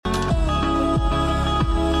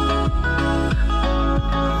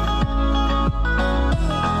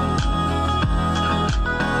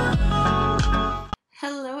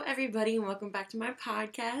everybody, and welcome back to my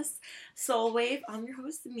podcast, Soul Wave. I'm your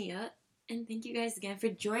host, Mia, and thank you guys again for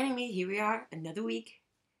joining me. Here we are, another week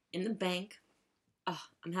in the bank. Oh,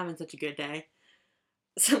 I'm having such a good day.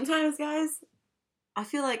 Sometimes, guys, I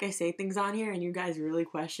feel like I say things on here, and you guys really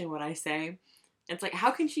question what I say. It's like, how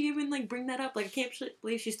can she even, bring that up? I can't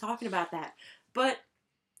believe she's talking about that. But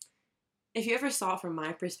if you ever saw it from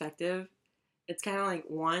my perspective, it's kind of like,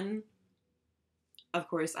 one, of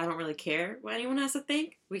course, I don't really care what anyone has to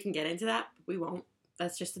think. We can get into that, but we won't.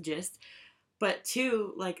 That's just the gist. But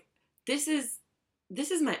two, this is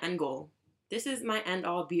my end goal. This is my end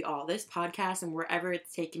all be all. This podcast and wherever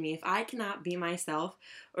it's taking me. If I cannot be myself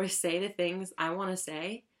or say the things I want to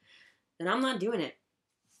say, then I'm not doing it.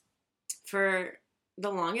 For the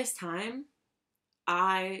longest time,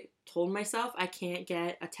 I told myself I can't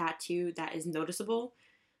get a tattoo that is noticeable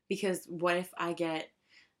because what if I get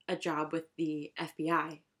a job with the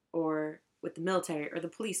FBI or with the military or the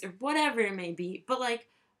police or whatever it may be. But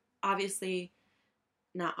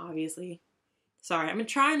not obviously. Sorry, I'm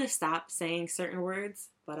trying to stop saying certain words,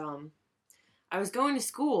 but I was going to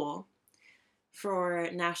school for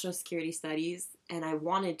national security studies and I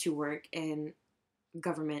wanted to work in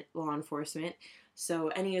government law enforcement. So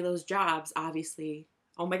any of those jobs, obviously,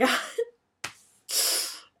 oh my God.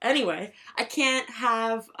 Anyway, I can't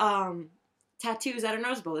have tattoos that are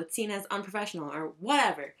noticeable. It's seen as unprofessional or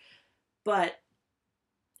whatever. But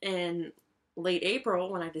in late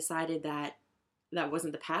April, when I decided that that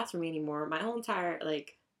wasn't the path for me anymore, my whole entire,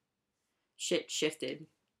 shit shifted.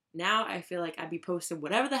 Now I feel like I'd be posting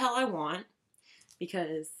whatever the hell I want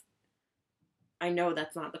because I know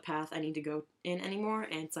that's not the path I need to go in anymore.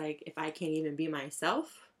 And it's like, if I can't even be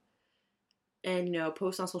myself and,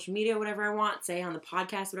 post on social media whatever I want, say on the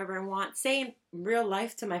podcast whatever I want, say in real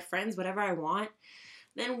life to my friends whatever I want,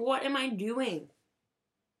 then what am I doing?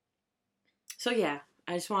 So yeah,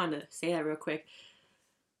 I just wanted to say that real quick.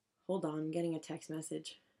 Hold on, I'm getting a text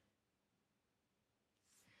message.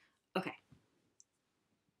 Okay.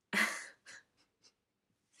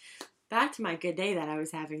 Back to my good day that I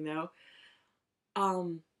was having though.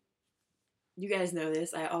 You guys know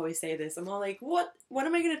this. I always say this. I'm all like, what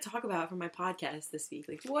am I going to talk about for my podcast this week?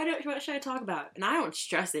 What should I talk about? And I don't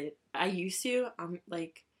stress it. I used to. I'm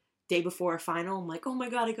day before a final, I'm like, oh my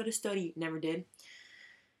God, I got to study. Never did.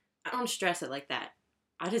 I don't stress it like that.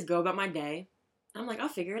 I just go about my day. I'm like, I'll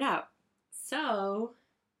figure it out. So,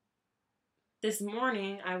 this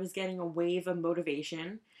morning, I was getting a wave of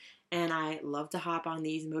motivation. And I love to hop on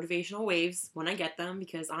these motivational waves when I get them.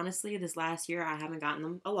 Because honestly, this last year, I haven't gotten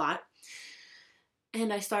them a lot.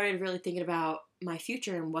 And I started really thinking about my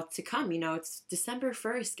future and what's to come. It's December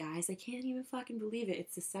 1st, guys. I can't even fucking believe it.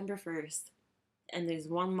 It's December 1st. And there's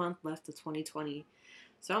 1 month left of 2020.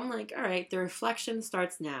 So I'm like, all right, the reflection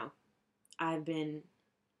starts now. I've been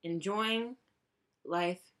enjoying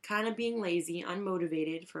life, kind of being lazy,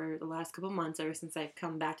 unmotivated for the last couple months ever since I've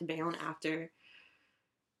come back to Bayonne after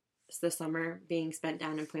the summer being spent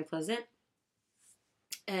down in Point Pleasant.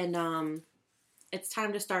 And it's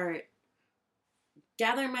time to start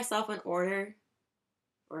gathering myself in order,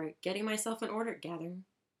 or getting myself in order, getting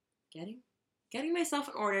myself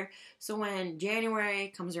in order, so when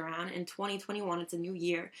January comes around in 2021, it's a new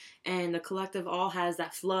year, and the collective all has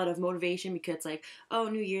that flood of motivation because it's like, oh,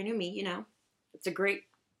 new year, new me, it's a great,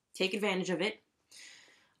 take advantage of it.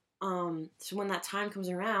 So when that time comes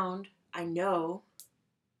around, I know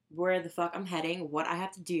where the fuck I'm heading, what I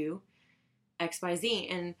have to do, X, Y, Z,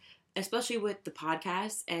 and especially with the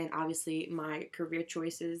podcast and obviously my career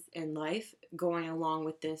choices in life going along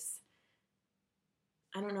with this,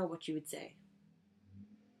 I don't know what you would say,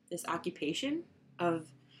 this occupation of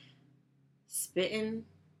spitting,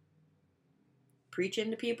 preaching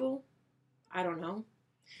to people. I don't know.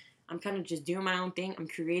 I'm kind of just doing my own thing. I'm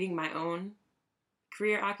creating my own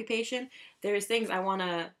career occupation. There's things I want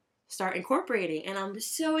to start incorporating, and I'm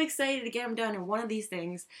just so excited to get them done. And one of these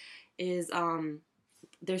things is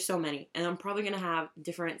there's so many, and I'm probably going to have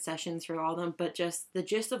different sessions for all of them, but just the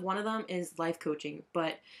gist of one of them is life coaching,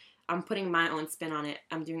 but I'm putting my own spin on it.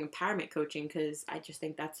 I'm doing empowerment coaching because I just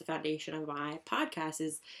think that's the foundation of my podcast,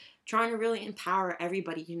 is trying to really empower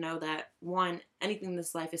everybody to know that, one, anything in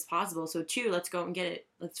this life is possible. So two, let's go and get it.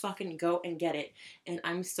 Let's fucking go and get it. And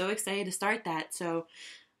I'm so excited to start that. So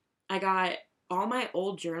I got all my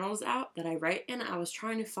old journals out that I write in. I was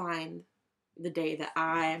trying to find the day that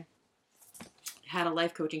I had a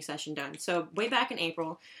life coaching session done. So way back in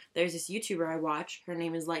April, there's this YouTuber I watch. Her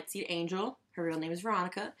name is Lightseed Angel. Her real name is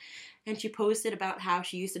Veronica. And she posted about how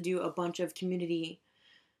she used to do a bunch of community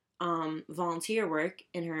volunteer work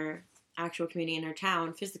in her actual community in her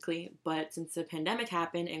town physically. But since the pandemic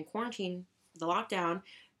happened and quarantine, the lockdown,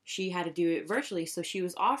 she had to do it virtually. So she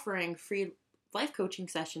was offering free life coaching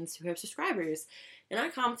sessions to her subscribers. And I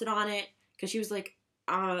commented on it because she was like,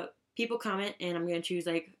 people comment and I'm going to choose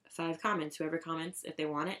like 5 comments. Whoever comments, if they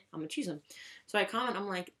want it, I'm going to choose them. So I comment, I'm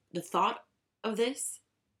like, the thought of this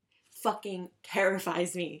fucking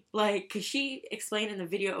terrifies me. Like, because she explained in the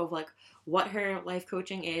video of like what her life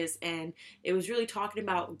coaching is, and it was really talking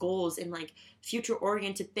about goals and like future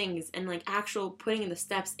oriented things and like actual putting in the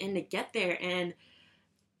steps in to get there. And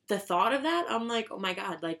the thought of that, I'm like, oh my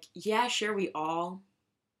God, like, yeah, sure, we all,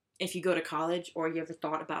 if you go to college or you ever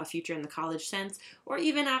thought about a future in the college sense, or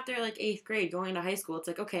even after like 8th grade going to high school, it's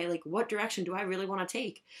like, okay, like what direction do I really want to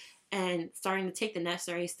take? And starting to take the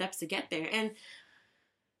necessary steps to get there. And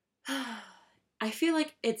I feel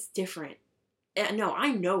like it's different. No,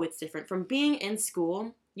 I know it's different. From being in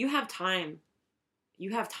school, you have time.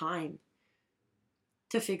 You have time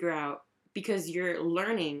to figure out because you're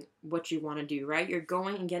learning what you want to do, right? You're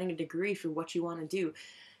going and getting a degree for what you want to do.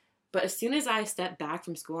 But as soon as I step back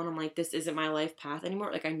from school and I'm like, this isn't my life path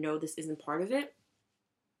anymore, like I know this isn't part of it,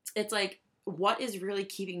 it's like, what is really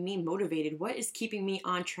keeping me motivated? What is keeping me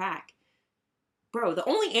on track? Bro, the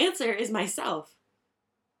only answer is myself.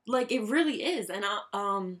 Like, it really is. And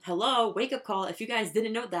hello, wake up call. If you guys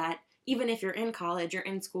didn't know that, even if you're in college, you're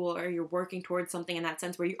in school, or you're working towards something in that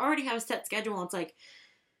sense where you already have a set schedule and it's like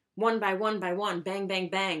one by one by one, bang, bang,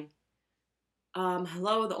 bang.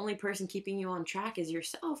 Hello, the only person keeping you on track is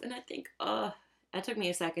yourself. And I think, that took me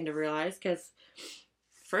a second to realize because,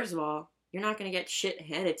 first of all, you're not going to get shit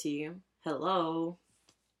handed to you. Hello.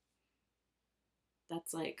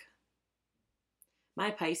 That's like my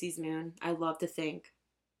Pisces moon. I love to think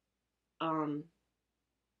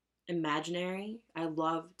imaginary. I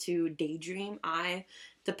love to daydream.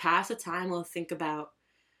 To pass the time, will think about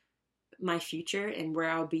my future and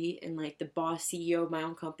where I'll be and like the boss CEO of my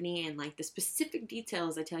own company and like the specific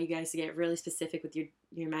details. I tell you guys to get really specific with your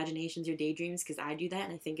imaginations, your daydreams, because I do that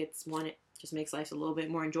and I think it just makes life a little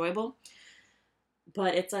bit more enjoyable.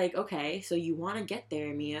 But it's like, okay, so you want to get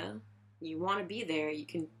there, Mia. You want to be there. You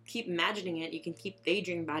can keep imagining it. You can keep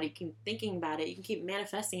daydreaming about it. You can thinking about it. You can keep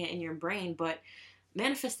manifesting it in your brain. But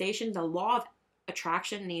manifestation, the law of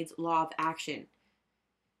attraction needs law of action.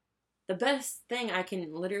 The best thing I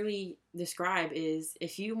can literally describe is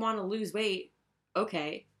if you want to lose weight,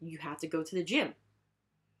 okay, you have to go to the gym.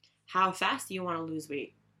 How fast do you want to lose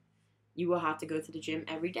weight? You will have to go to the gym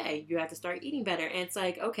every day. You have to start eating better. And it's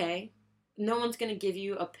like, okay, no one's going to give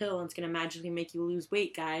you a pill and it's going to magically make you lose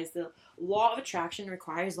weight, guys. The law of attraction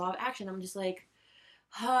requires law of action. I'm just like,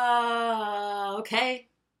 okay.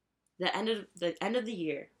 The end of the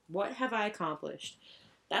year. What have I accomplished?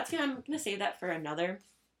 I'm going to save that for another.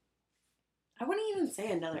 I wouldn't even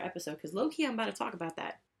say another episode because low-key I'm about to talk about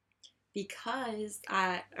that. Because,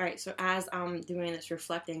 alright, so as I'm doing this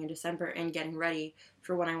reflecting in December and getting ready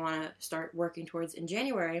for what I want to start working towards in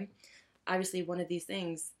January, obviously one of these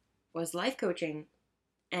things was life coaching.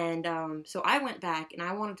 And so I went back and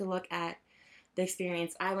I wanted to look at the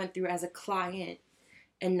experience I went through as a client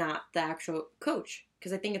and not the actual coach.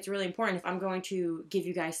 Because I think it's really important. If I'm going to give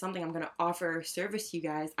you guys something, I'm going to offer service to you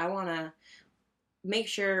guys, I want to make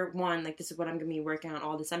sure, one, like this is what I'm going to be working on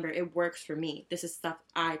all December. It works for me. This is stuff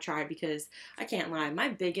I tried because I can't lie. My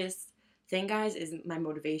biggest thing, guys, is my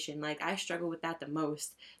motivation. Like, I struggle with that the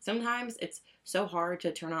most. Sometimes it's so hard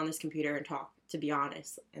to turn on this computer and talk, to be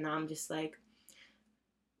honest. And I'm just like,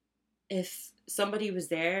 if somebody was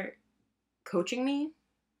there coaching me,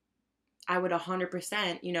 I would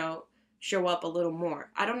 100%, show up a little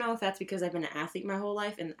more. I don't know if that's because I've been an athlete my whole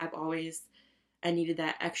life and I needed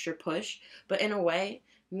that extra push. But in a way,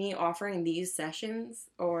 me offering these sessions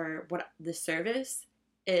or the service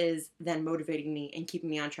is then motivating me and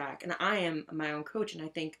keeping me on track. And I am my own coach. And I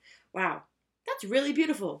think, wow, that's really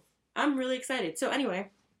beautiful. I'm really excited. So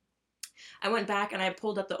anyway, I went back and I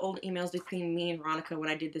pulled up the old emails between me and Veronica when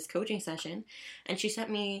I did this coaching session. And she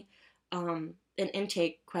sent me an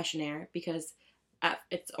intake questionnaire because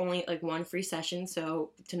it's only like one free session.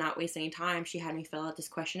 So to not waste any time, she had me fill out this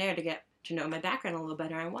questionnaire to get to know my background a little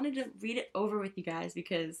better. I wanted to read it over with you guys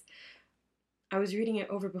because I was reading it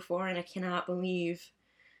over before and I cannot believe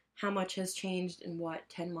how much has changed in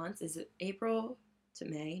 10 months? Is it April to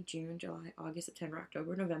May, June, July, August, September,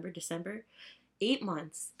 October, November, December? 8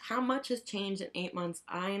 months. How much has changed in 8 months?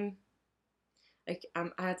 I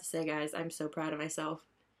have to say, guys, I'm so proud of myself.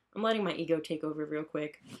 I'm letting my ego take over real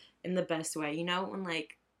quick in the best way. When I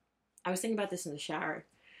was thinking about this in the shower.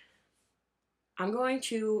 I'm going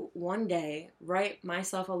to one day write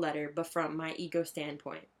myself a letter, but from my ego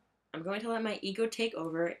standpoint. I'm going to let my ego take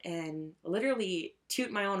over and literally toot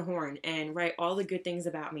my own horn and write all the good things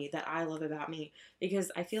about me that I love about me, because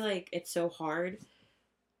I feel like it's so hard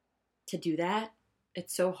to do that.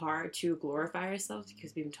 It's so hard to glorify ourselves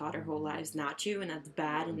because we've been taught our whole lives not to, and that's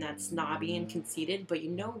bad and that's snobby and conceited. But you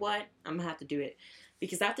know what? I'm gonna have to do it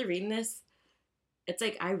because after reading this, it's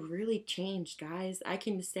like I really changed, guys. I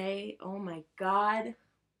can say, oh my God,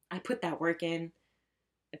 I put that work in.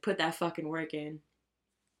 I put that fucking work in.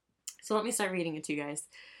 So let me start reading it to you guys.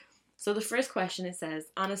 So the first question, it says,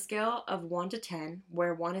 on a scale of 1 to 10,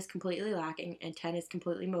 where 1 is completely lacking and 10 is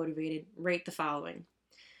completely motivated, rate the following.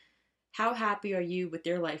 How happy are you with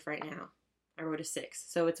your life right now? I wrote a 6.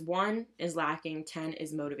 So it's 1 is lacking, 10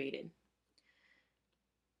 is motivated.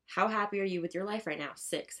 How happy are you with your life right now?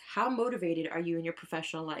 6. How motivated are you in your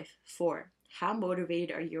professional life? 4. How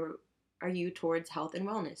motivated are you towards health and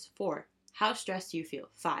wellness? 4. How stressed do you feel?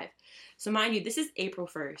 5. So mind you, this is April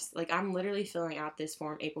 1st. Like, I'm literally filling out this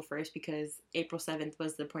form April 1st because April 7th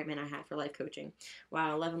was the appointment I had for life coaching.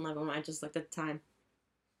 Wow, 11/11, I just looked at the time.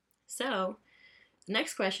 So, the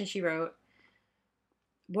next question she wrote,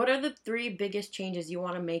 what are the 3 biggest changes you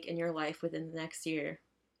want to make in your life within the next year?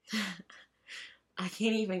 I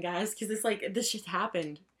can't even, guys, because it's like, this just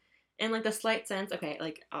happened. And like the slight sense, okay,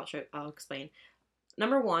 like I'll explain.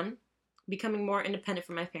 Number 1, becoming more independent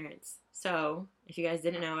from my parents. So, if you guys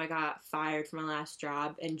didn't know, I got fired from my last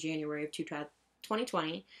job in January of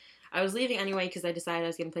 2020. I was leaving anyway because I decided I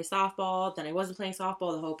was going to play softball. Then I wasn't playing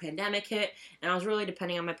softball. The whole pandemic hit. And I was really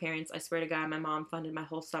depending on my parents. I swear to God, my mom funded my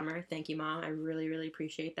whole summer. Thank you, Mom. I really, really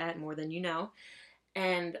appreciate that more than you know.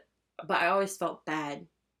 But I always felt bad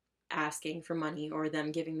asking for money or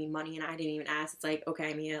them giving me money, and I didn't even ask. It's like,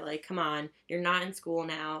 okay, Mia, like, come on, you're not in school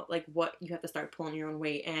now. Like, what? You have to start pulling your own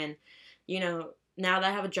weight. And, now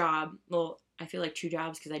that I have a job, well, I feel like 2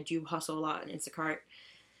 jobs because I do hustle a lot in Instacart,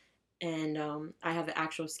 and I have an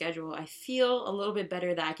actual schedule. I feel a little bit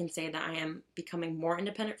better that I can say that I am becoming more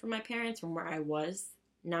independent from my parents from where I was.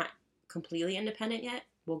 Not completely independent yet.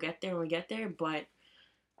 We'll get there when we get there, but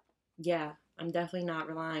yeah, I'm definitely not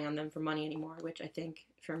relying on them for money anymore, which I think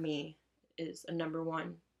for me is a number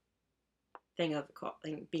 1 thing of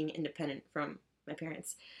being independent from my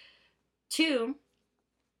parents. 2,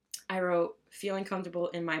 I wrote feeling comfortable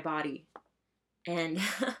in my body. And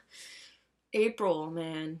April,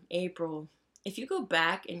 man, April. If you go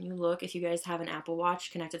back and you look, if you guys have an Apple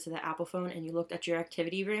Watch connected to the Apple phone and you looked at your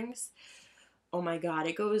activity rings, oh my God,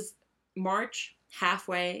 it goes March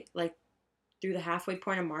halfway, like through the halfway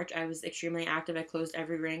point of March, I was extremely active. I closed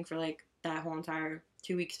every ring for like that whole entire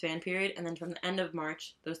 2-week span period. And then from the end of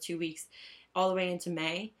March, those 2 weeks, all the way into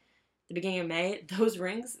May, the beginning of May, those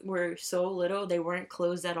rings were so little. They weren't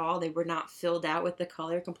closed at all. They were not filled out with the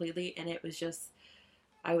color completely. And it was just,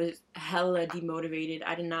 I was hella demotivated.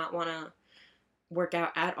 I did not want to work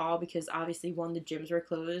out at all because obviously, 1, the gyms were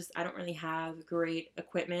closed. I don't really have great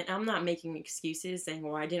equipment. I'm not making excuses saying,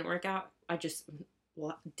 well, I didn't work out. I just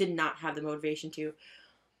did not have the motivation to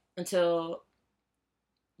until,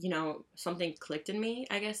 something clicked in me,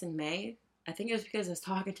 I guess, in May. I think it was because I was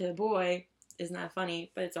talking to a boy. Isn't that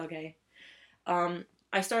funny? But it's okay.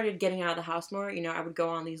 I started getting out of the house more. I would go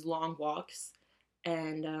on these long walks,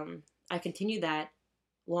 and I continued that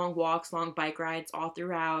long walks, long bike rides all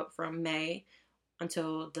throughout from May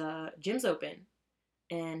until the gyms open.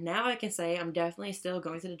 And now I can say I'm definitely still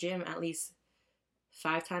going to the gym at least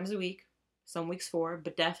 5 times a week. Some weeks 4,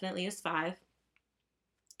 but definitely is 5.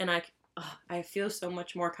 And I feel so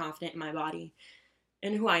much more confident in my body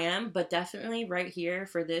and who I am, but definitely right here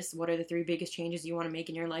for this, what are the 3 biggest changes you want to make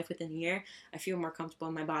in your life within a year? I feel more comfortable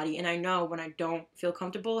in my body, and I know when I don't feel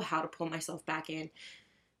comfortable how to pull myself back in.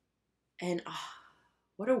 And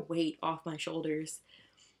what a weight off my shoulders.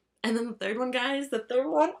 And then the third one, guys,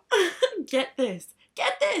 get this.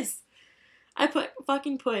 I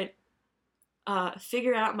fucking put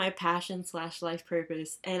figure out my passion / life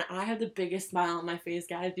purpose. And I have the biggest smile on my face,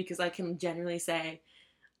 guys, because I can genuinely say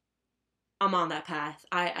I'm on that path.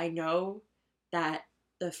 I know that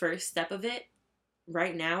the first step of it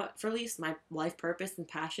right now, for at least my life purpose and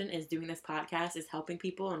passion, is doing this podcast, is helping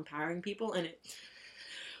people, empowering people, and it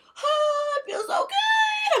feels so good.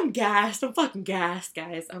 I'm gassed. I'm fucking gassed,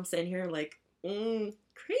 guys. I'm sitting here like,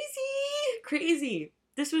 crazy.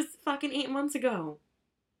 This was fucking 8 months ago.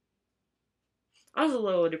 I was a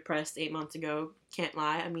little depressed 8 months ago. Can't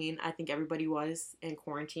lie. I mean, I think everybody was in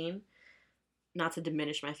quarantine. Not to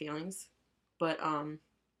diminish my feelings. But,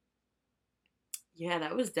 yeah,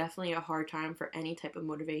 that was definitely a hard time for any type of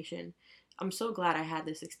motivation. I'm so glad I had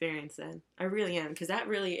this experience then. I really am. Because that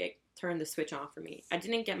really turned the switch on for me. I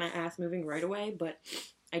didn't get my ass moving right away, but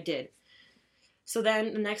I did. So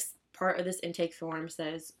then the next part of this intake form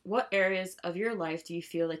says, what areas of your life do you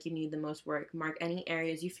feel like you need the most work? Mark any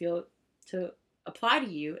areas you feel to apply to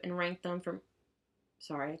you and rank them from,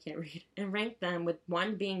 sorry, I can't read, and rank them with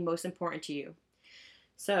 1 being most important to you.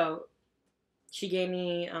 So she gave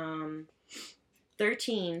me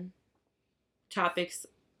 13 topics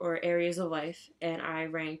or areas of life, and I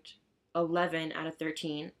ranked 11 out of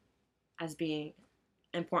 13 as being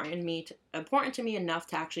important to me enough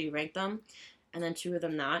to actually rank them, and then 2 of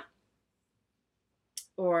them not.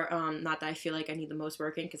 Or not that I feel like I need the most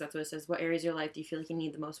work in, because that's what it says. What areas of your life do you feel like you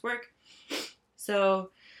need the most work?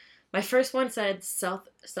 So my first one said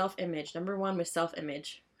self-image. Number 1 was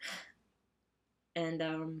self-image.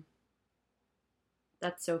 And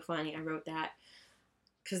that's so funny. I wrote that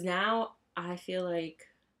because now I feel like,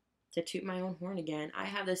 to toot my own horn again, I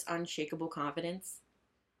have this unshakable confidence.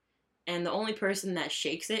 And the only person that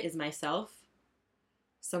shakes it is myself.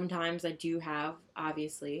 Sometimes I do have,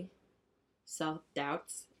 obviously,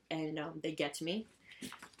 self-doubts, and they get to me.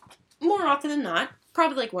 More often than not,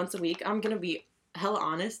 probably like once a week. I'm going to be hella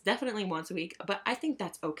honest, definitely once a week, but I think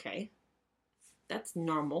that's okay. That's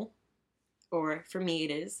normal, or for me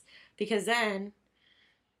it is, because then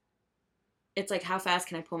it's like, how fast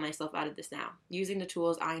can I pull myself out of this now? Using the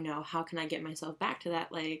tools I know, how can I get myself back to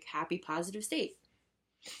that like happy, positive state?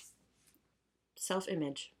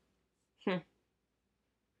 Self-image.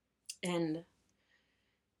 And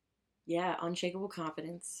yeah, unshakable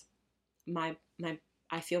confidence.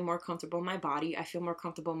 I feel more comfortable in my body. I feel more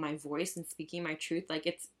comfortable in my voice and speaking my truth. Like,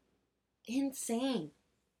 it's insane.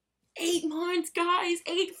 8 months, guys.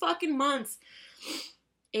 8 fucking months.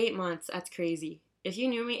 8 months. That's crazy. If you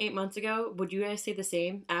knew me 8 months ago, would you guys say the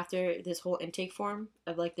same after this whole intake form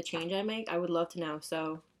of like the change I make? I would love to know.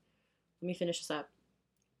 So let me finish this up.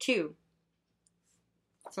 2,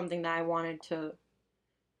 something that I wanted to,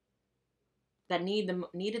 that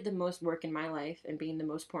needed the most work in my life and being the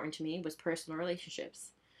most important to me, was personal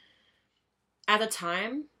relationships. At the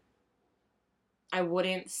time, I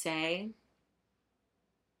wouldn't say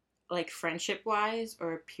like friendship wise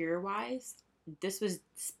or peer wise. This was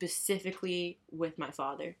specifically with my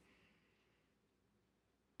father.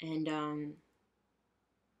 And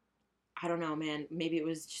I don't know, man, maybe it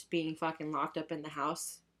was just being fucking locked up in the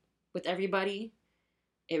house with everybody.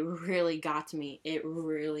 It really got to me.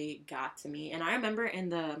 And I remember in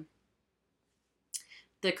the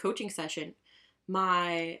coaching session,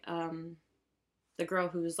 my the girl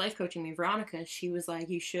who was life coaching me, Veronica, she was like,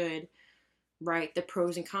 you should write the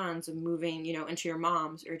pros and cons of moving, into your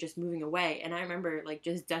mom's or just moving away. And I remember like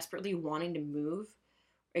just desperately wanting to move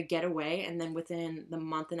or get away. And then within the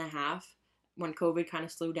month and a half, when COVID kind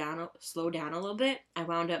of slowed down a little bit, I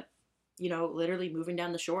wound up, literally moving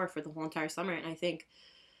down the shore for the whole entire summer. And I think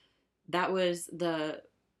that was the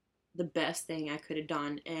best thing I could have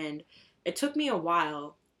done. And it took me a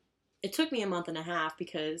while. It took me a month and a half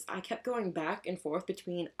because I kept going back and forth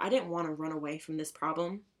between, I didn't want to run away from this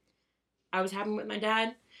problem I was having with my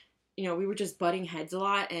dad. We were just butting heads a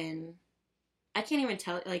lot, and I can't even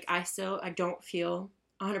tell, like, I don't feel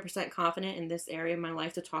 100% confident in this area of my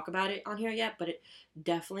life to talk about it on here yet, but it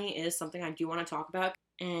definitely is something I do want to talk about.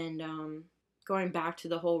 And going back to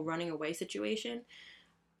the whole running away situation,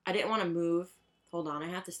 I didn't want to move. Hold on, I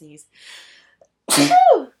have to sneeze.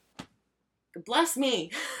 Bless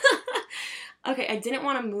me. Okay, I didn't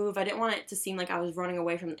want to move. I didn't want it to seem like I was running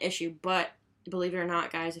away from the issue, but believe it or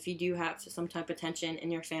not, guys, if you do have some type of tension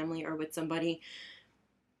in your family or with somebody,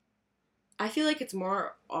 I feel like it's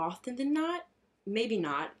more often than not, maybe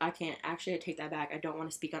not, I take that back. I don't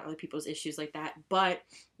want to speak on other people's issues like that, but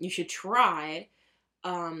you should try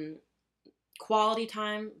quality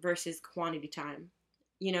time versus quantity time.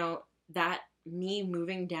 That me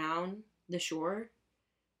moving down the shore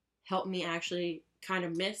helped me actually kind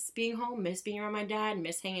of miss being home, miss being around my dad,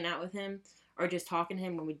 miss hanging out with him, or just talking to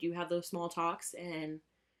him when we do have those small talks, and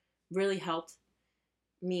really helped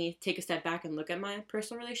me take a step back and look at my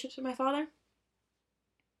personal relationships with my father,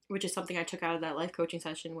 which is something I took out of that life coaching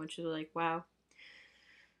session, which is like, wow.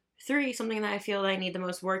 3, something that I feel that I need the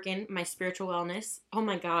most work in, my spiritual wellness. Oh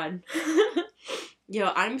my God.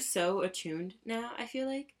 Yo, I'm so attuned now, I feel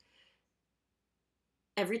like.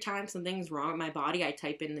 Every time something's wrong with my body, I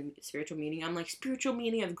type in the spiritual meaning. I'm like, spiritual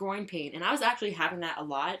meaning of groin pain. And I was actually having that a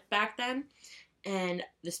lot back then. And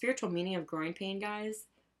the spiritual meaning of groin pain, guys,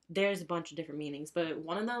 there's a bunch of different meanings. But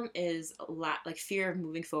one of them is like fear of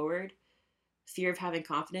moving forward. Fear of having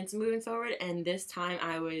confidence in moving forward. And this time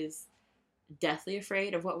I was deathly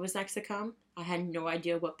afraid of what was next to come. I had no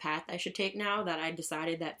idea what path I should take now that I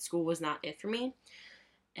decided that school was not it for me.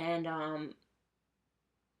 And,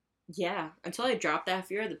 yeah, until I dropped that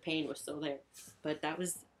fear, the pain was still there. But that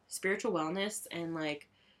was spiritual wellness and like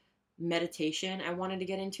meditation I wanted to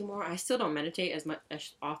get into more. I still don't meditate as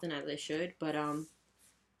often as I should, but I'm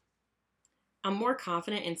more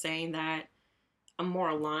confident in saying that I'm more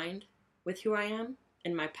aligned with who I am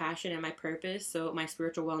and my passion and my purpose. So my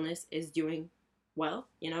spiritual wellness is doing well,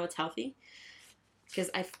 it's healthy. Because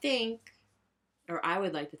I think, or I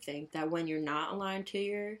would like to think, that when you're not aligned to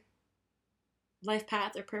your life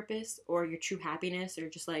path or purpose or your true happiness or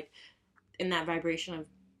just like in that vibration of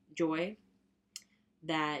joy,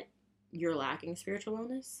 that you're lacking spiritual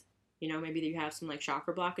wellness. Maybe you have some like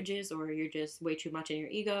chakra blockages, or you're just way too much in your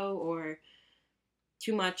ego, or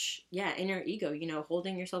too much, in your ego,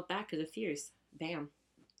 holding yourself back because of fears. Bam.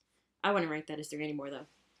 I wouldn't rank that as 3 anymore, though.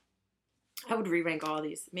 I would re-rank all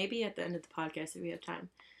these. Maybe at the end of the podcast if we have time.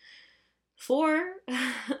 4,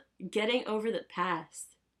 getting over the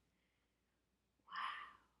past.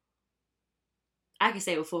 Wow. I can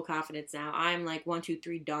say with full confidence now, I'm like 1, 2,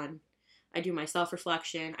 3 done. I do my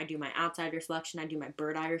self-reflection, I do my outside reflection, I do my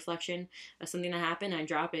bird eye reflection of something that happened, I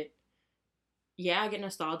drop it. Yeah, I get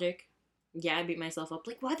nostalgic. Yeah, I beat myself up.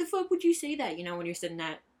 Like, why the fuck would you say that? When you're sitting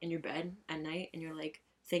in your bed at night and you're like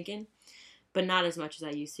thinking. But not as much as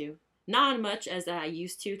I used to. Not as much as I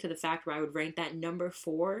used to the fact where I would rank that number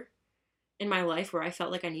 4 in my life where I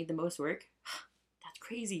felt like I need the most work. That's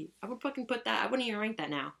crazy. I would fucking put that. I wouldn't even rank that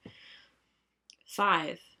now.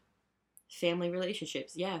 5, family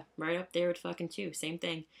relationships. Yeah, right up there with fucking 2. Same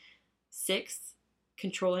thing. 6,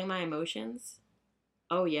 controlling my emotions.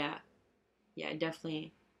 Oh, yeah. Yeah, I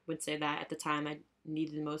definitely would say that at the time I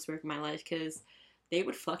needed the most work in my life because they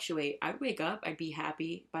would fluctuate. I'd wake up, I'd be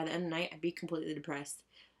happy. By the end of the night, I'd be completely depressed.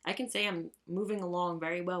 I can say I'm moving along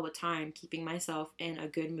very well with time, keeping myself in a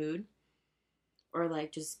good mood or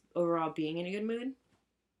like just overall being in a good mood.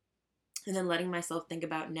 And then letting myself think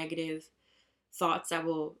about negative thoughts that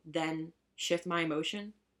will then shift my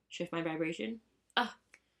emotion, shift my vibration.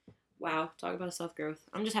 Wow, talk about self-growth.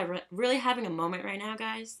 I'm just really having a moment right now,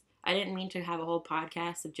 guys. I didn't mean to have a whole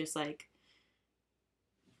podcast of just like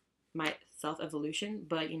my self-evolution,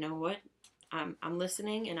 but you know what? I'm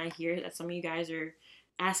listening and I hear that some of you guys are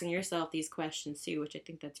asking yourself these questions too, which I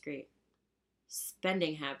think that's great.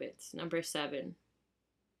 Spending habits, number 7.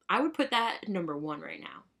 I would put that number 1 right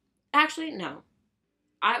now. Actually, no.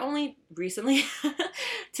 I only recently,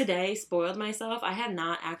 today, spoiled myself. I have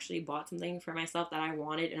not actually bought something for myself that I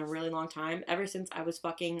wanted in a really long time, ever since I was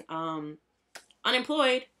fucking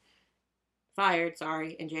unemployed. Fired,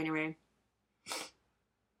 in January.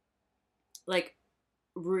 Like,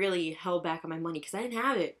 really held back on my money because I didn't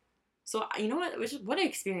have it. So, you know what? It was just, what an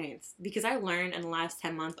experience. Because I learned in the last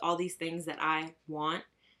 10 months all these things that I want,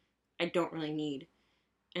 I don't really need.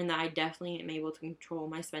 And that I definitely am able to control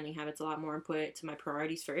my spending habits a lot more and put it to my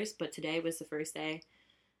priorities first. But today was the first day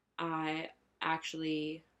I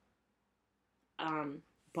actually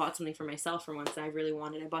bought something for myself for once that I really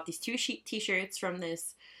wanted. I bought these 2 t-shirts from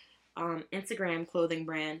this Instagram clothing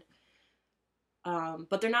brand.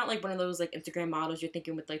 But they're not like one of those like Instagram models you're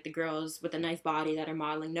thinking with like the girls with a nice body that are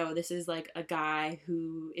modeling. No, this is like a guy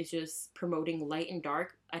who is just promoting light and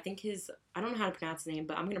dark. I don't know how to pronounce his name,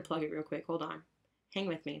 but I'm going to plug it real quick. Hold on. Hang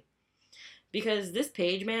with me. Because this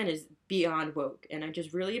page, man, is beyond woke. And I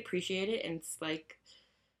just really appreciate it. And it's like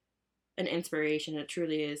an inspiration. It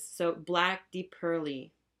truly is. So Black Deep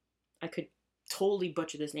Pearly. I could totally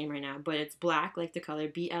butcher this name right now. But it's black like the color.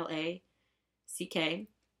 BLACK.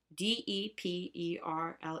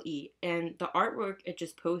 DEPERLE. And the artwork it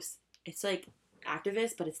just posts, it's like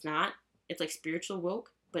activist, but it's not. It's like spiritual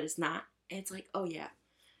woke, but it's not. And it's like, oh yeah,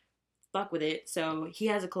 fuck with it. So he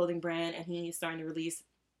has a clothing brand and he's starting to release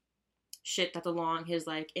shit that's along his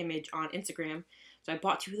like image on Instagram. So I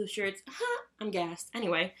bought 2 of those shirts. I'm gassed.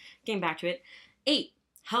 Anyway, getting back to it. 8,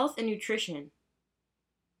 health and nutrition.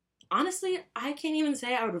 Honestly, I can't even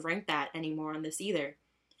say I would rank that anymore on this either.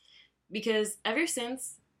 Because ever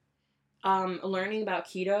since learning about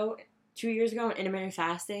keto 2 years ago and intermittent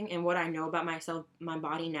fasting and what I know about myself, my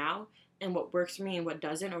body now, and what works for me and what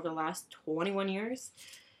doesn't over the last 21 years,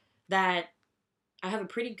 that I have a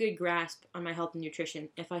pretty good grasp on my health and nutrition.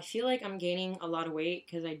 If I feel like I'm gaining a lot of weight,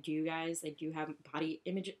 because I do, guys, I do have body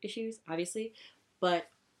image issues, obviously, but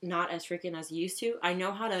not as freaking as I used to, I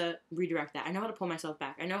know how to redirect that. I know how to pull myself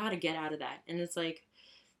back. I know how to get out of that. And it's like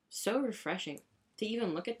so refreshing to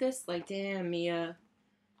even look at this. Like, damn, Mia,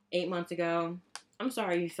 8 months ago, I'm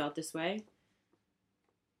sorry you felt this way.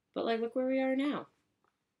 But like, look where we are now.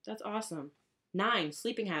 That's awesome. 9,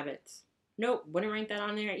 sleeping habits. Nope, wouldn't rank that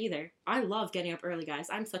on there either. I love getting up early, guys.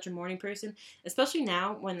 I'm such a morning person, especially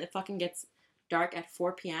now when it fucking gets dark at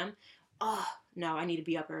 4 p.m. Oh, no, I need to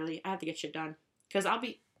be up early. I have to get shit done. Because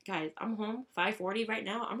guys, I'm home, 5:40 right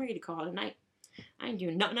now. I'm ready to call it a night. I ain't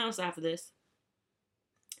doing nothing else after this.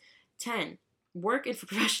 10, work and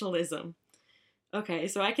professionalism. Okay,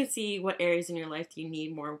 so I can see what areas in your life do you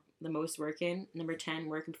need the most work in. Number 10,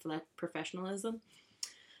 work and professionalism.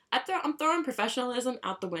 I'm throwing professionalism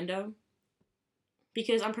out the window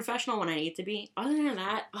because I'm professional when I need to be. Other than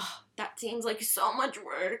that, that seems like so much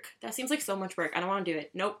work. That seems like so much work. I don't want to do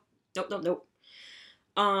it. Nope.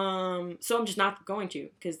 So I'm just not going to,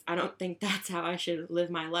 because I don't think that's how I should live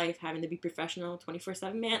my life, having to be professional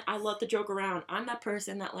 24/7. Man, I love to joke around. I'm that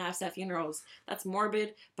person that laughs at funerals. That's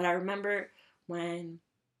morbid, but I remember when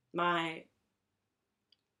my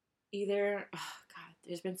God,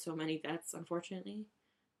 there's been so many deaths, unfortunately,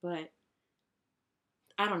 but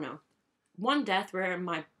I don't know. One death where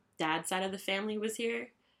my dad's side of the family was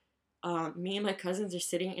here. Me and my cousins are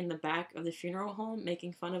sitting in the back of the funeral home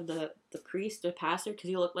making fun of the priest, the pastor, because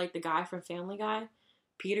he looked like the guy from Family Guy,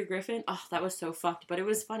 Peter Griffin. Oh, that was so fucked, but it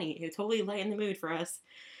was funny. It totally lightened the mood for us.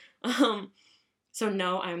 So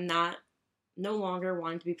no, I'm no longer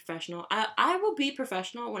wanting to be professional. I will be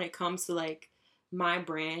professional when it comes to like my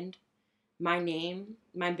brand, my name,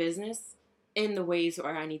 my business, in the ways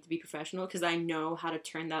where I need to be professional, because I know how to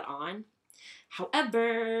turn that on.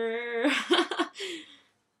 However,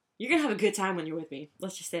 you're going to have a good time when you're with me.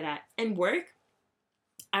 Let's just say that. And work,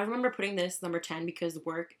 I remember putting this number 10 because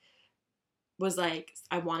work was like,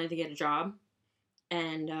 I wanted to get a job.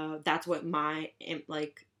 And that's what my,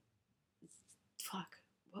 like,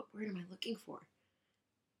 what word am I looking for?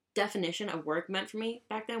 Definition of work meant for me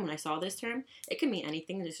back then when I saw this term. It can mean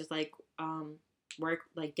anything. It's just like work,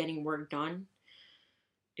 like getting work done,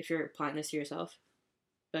 if you're applying this to yourself.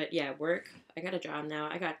 But yeah, work. I got a job now.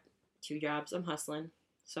 I got 2 jobs. I'm hustling.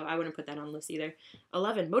 So I wouldn't put that on the list either.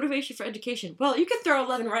 11, motivation for education. Well, you can throw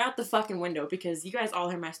 11 right out the fucking window because you guys all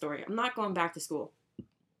heard my story. I'm not going back to school.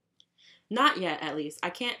 Not yet, at least. I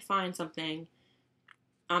can't find something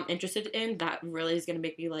I'm interested in that really is going to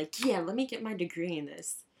make me like, yeah, let me get my degree in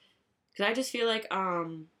this. Because I just feel like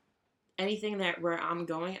anything where I'm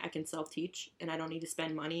going, I can self-teach, and I don't need to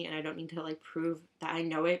spend money, and I don't need to like prove that I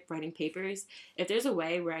know it, writing papers. If there's a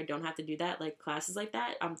way where I don't have to do that, like classes like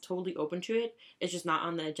that, I'm totally open to it. It's just not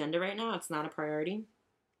on the agenda right now. It's not a priority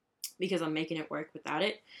because I'm making it work without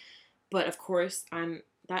it. But of course,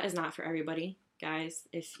 that is not for everybody, guys.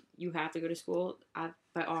 If you have to go to school,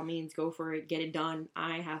 by all means, go for it. Get it done.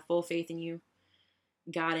 I have full faith in you.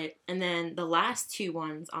 Got it. And then the last 2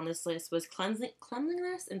 ones on this list was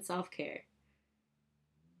cleanliness and self-care.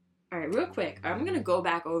 All right, real quick, I'm going to go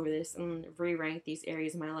back over this and re-rank these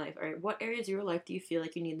areas of my life. All right, what areas of your life do you feel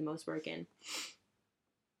like you need the most work in?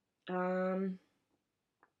 I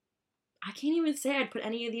can't even say I'd put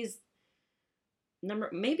any of these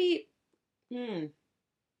maybe, I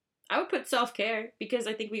would put self-care because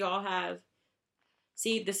I think we all have.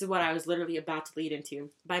 See, this is what I was literally about to lead into.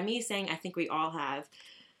 By me saying I think we all have,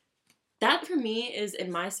 that for me is,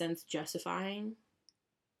 in my sense, justifying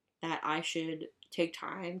that I should take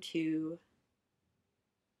time to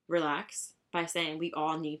relax by saying we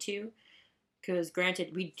all need to. Because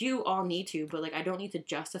granted, we do all need to, but like I don't need to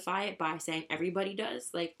justify it by saying everybody does.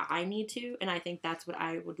 Like I need to, and I think that's what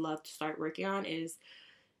I would love to start working on is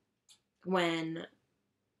when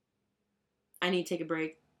I need to take a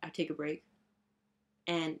break, I take a break.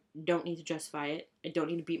 And don't need to justify it. I don't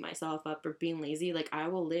need to beat myself up for being lazy. Like, I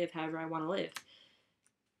will live however I want to live.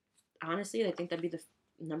 Honestly, I think that'd be the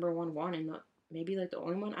number one and not maybe, like, the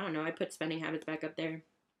only one. I don't know. I put spending habits back up there.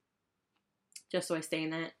 Just so I stay in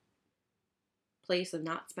that place of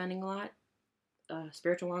not spending a lot.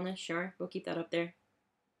 Spiritual wellness, sure. We'll keep that up there.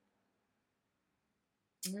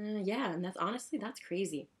 Yeah, and that's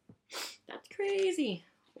crazy. That's crazy.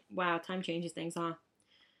 Wow, time changes things, huh?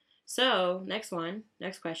 So, next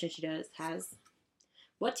question she has,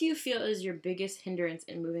 what do you feel is your biggest hindrance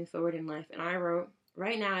in moving forward in life? And I wrote,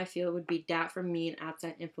 right now I feel it would be doubt from me and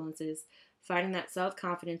outside influences, finding that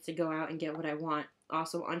self-confidence to go out and get what I want.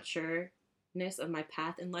 Also, unsureness of my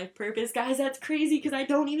path and life purpose. Guys, that's crazy because I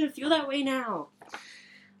don't even feel that way now.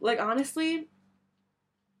 Like, honestly,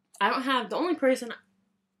 the only person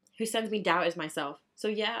who sends me doubt is myself. So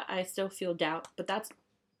yeah, I still feel doubt, but that's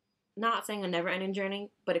not saying a never-ending journey,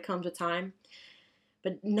 but it comes with time.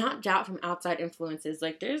 But not doubt from outside influences.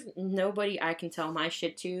 Like, there's nobody I can tell my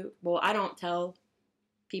shit to. Well, I don't tell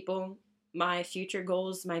people my future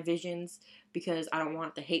goals, my visions, because I don't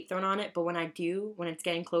want the hate thrown on it. But when I do, when it's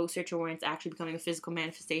getting closer to when it's actually becoming a physical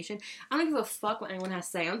manifestation, I don't give a fuck what anyone has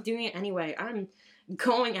to say. I'm doing it anyway. I'm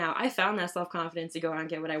going out. I found that self-confidence to go out and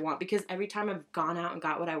get what I want, because every time I've gone out and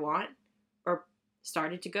got what I want, or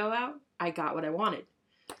started to go out, I got what I wanted.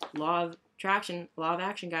 Law of attraction, law of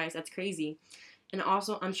action, guys. That's crazy. And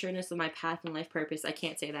also unsureness of my path and life purpose. I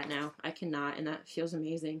can't say that now. I cannot, and that feels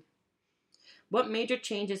amazing. What major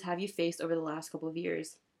changes have you faced over the last couple of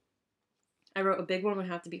years? I wrote a big one would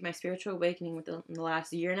have to be my spiritual awakening within the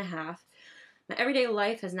last year and a half. My everyday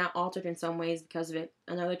life has now altered in some ways because of it.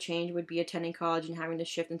 Another change would be attending college and having to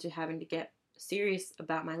shift into having to get serious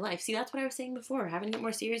about my life. See, that's what I was saying before. Having to get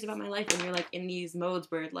more serious about my life when you're like in these modes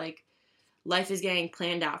where like life is getting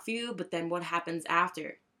planned out for you, but then what happens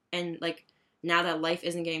after? And like now that life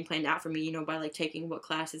isn't getting planned out for me, you know, by like taking what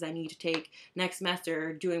classes I need to take next semester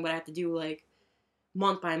or doing what I have to do like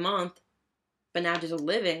month by month, but now just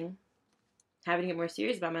living, having to get more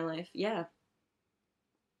serious about my life. Yeah.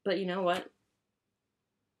 But you know what?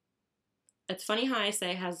 It's funny how I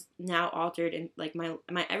say has now altered and like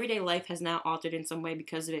my everyday life has now altered in some way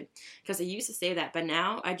because of it. Because I used to say that, but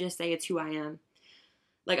now I just say it's who I am.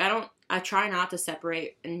 Like I try not to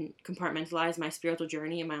separate and compartmentalize my spiritual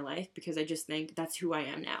journey in my life because I just think that's who I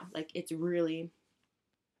am now. Like it's really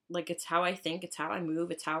like it's how I think, it's how I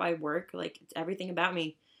move, it's how I work, like it's everything about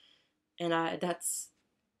me. And that's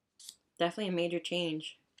definitely a major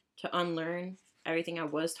change to unlearn everything I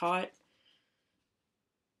was taught.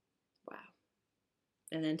 Wow.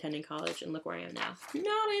 And then attending college, and look where I am now. Not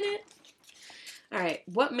in it. All right.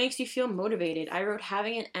 What makes you feel motivated? I wrote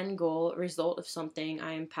having an end goal, a result of something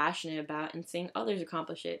I am passionate about, and seeing others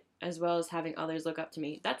accomplish it, as well as having others look up to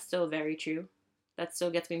me. That's still very true. That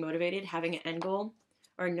still gets me motivated, having an end goal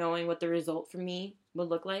or knowing what the result for me would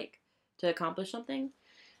look like to accomplish something.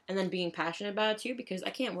 And then being passionate about it too, because I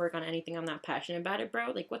can't work on anything I'm not passionate about it,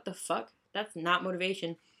 bro. Like, what the fuck? That's not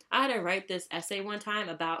motivation. I had to write this essay one time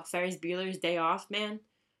about Ferris Bueller's Day Off, man.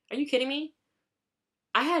 Are you kidding me?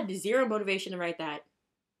 I had zero motivation to write that.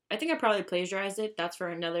 I think I probably plagiarized it. That's for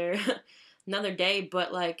another another day.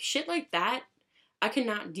 But like shit like that, I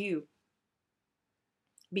cannot do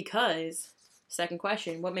because. Second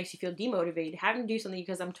question: what makes you feel demotivated? Having to do something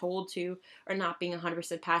because I'm told to, or not being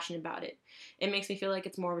 100% passionate about it. It makes me feel like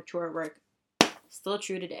it's more of a chore at work. Still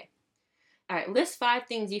true today. All right, list 5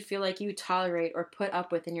 things you feel like you tolerate or put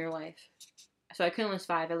up with in your life. So I couldn't list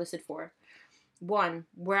 5. I listed 4. 1,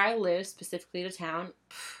 where I live, specifically the town.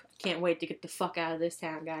 Can't wait to get the fuck out of this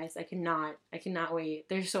town, guys. I cannot wait.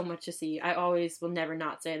 There's so much to see. I always will never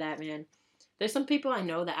not say that, man. There's some people I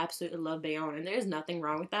know that absolutely love Bayonne, and there's nothing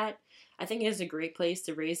wrong with that. I think it's a great place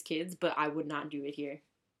to raise kids, but I would not do it here.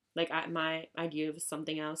 Like, my idea of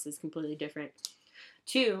something else is completely different.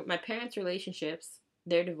 2, my parents' relationships.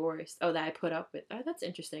 They're divorced. Oh, that I put up with. Oh, that's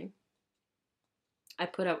interesting. I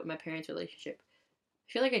put up with my parents' relationship.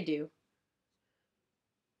 I feel like I do.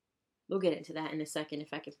 We'll get into that in a second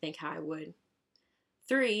if I can think how I would.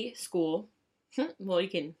 3, school. Well, you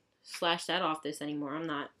can slash that off this anymore. I'm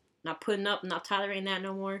not putting up, not tolerating that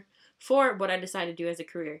no more. 4, what I decided to do as a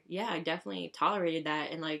career. Yeah, I definitely tolerated that,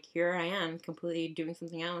 and like here I am, completely doing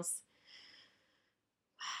something else.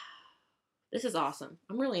 This is awesome.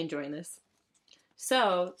 I'm really enjoying this.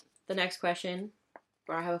 So the next question,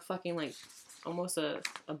 where I have a fucking like almost a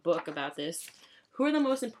book about this. Who are the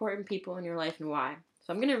most important people in your life and why?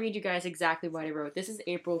 So I'm going to read you guys exactly what I wrote. This is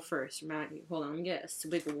April 1st. Remind me. Hold on. Let me get a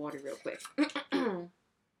swig of water real quick.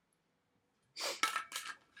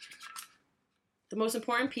 The most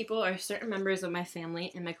important people are certain members of my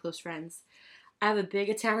family and my close friends. I have a big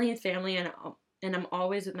Italian family and I'm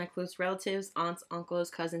always with my close relatives, aunts, uncles,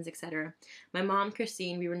 cousins, etc. My mom,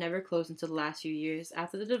 Christine, we were never close until the last few years.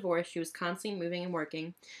 After the divorce, she was constantly moving and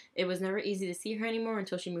working. It was never easy to see her anymore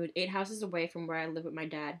until she moved 8 houses away from where I live with my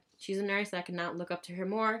dad. She's a nurse and I could not look up to her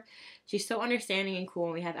more. She's so understanding and cool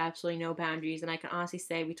and we have absolutely no boundaries, and I can honestly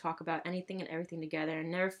say we talk about anything and everything together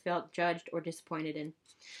and never felt judged or disappointed in.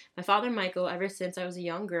 My father, Michael, ever since I was a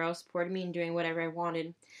young girl, supported me in doing whatever I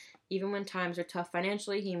wanted. Even when times were tough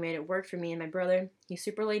financially, he made it work for me and my brother. He's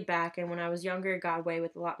super laid back, and when I was younger, got away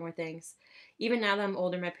with a lot more things. Even now that I'm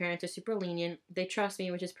older, my parents are super lenient. They trust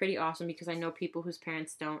me, which is pretty awesome because I know people whose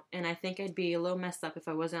parents don't, and I think I'd be a little messed up if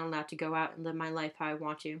I wasn't allowed to go out and live my life how I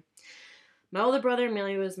want to. My older brother,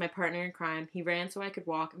 Emilio, is my partner in crime. He ran so I could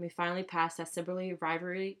walk, and we finally passed that sibling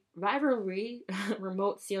rivalry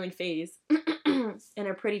remote ceiling phase, and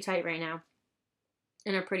are pretty tight right now.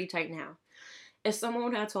 And are pretty tight now. If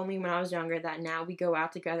someone had told me when I was younger that now we go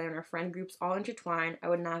out together and our friend groups all intertwine, I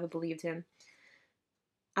would not have believed him.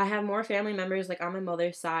 I have more family members like on my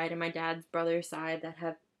mother's side and my dad's brother's side that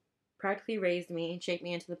have practically raised me and shaped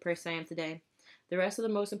me into the person I am today. The rest of the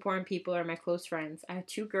most important people are my close friends. I have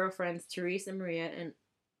 2 girlfriends, Therese and Maria, and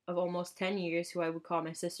of almost 10 years who I would call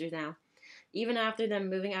my sisters now. Even after them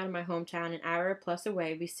moving out of my hometown an hour plus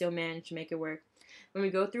away, we still manage to make it work. When we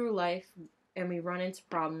go through life, and we run into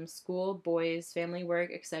problems, school, boys, family,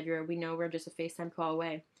 work, etc., we know we're just a FaceTime call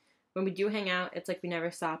away. When we do hang out, it's like we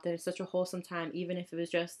never stopped, and it's such a wholesome time, even if it was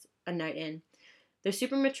just a night in. They're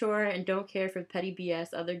super mature and don't care for the petty BS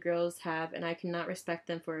other girls have, and I cannot respect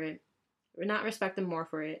them for it. Or not respect them more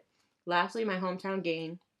for it. Lastly, my hometown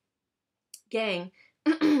gang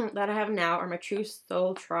that I have now are my true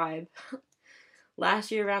soul tribe. Last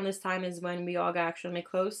year around this time is when we all got extremely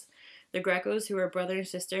close. The Grecos, who are brother and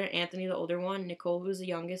sister, Anthony the older one, Nicole who's the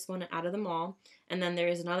youngest one out of them all, and then there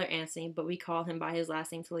is another Anthony, but we call him by his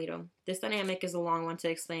last name Toledo. This dynamic is a long one to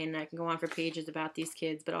explain, and I can go on for pages about these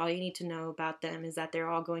kids, but all you need to know about them is that they're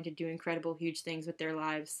all going to do incredible, huge things with their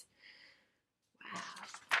lives. Wow.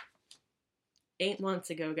 8 months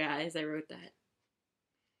ago, guys, I wrote that.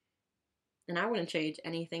 And I wouldn't change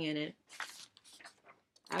anything in it.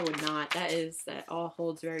 I would not. That all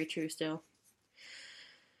holds very true still.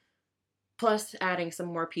 Plus adding some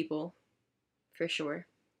more people, for sure.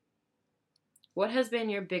 What has been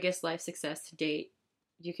your biggest life success to date?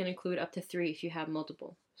 You can include up to 3 if you have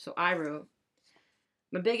multiple. So I wrote,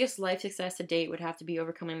 my biggest life success to date would have to be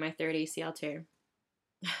overcoming my 3rd ACL tear.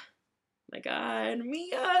 My God,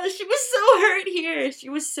 Mia, she was so hurt here. She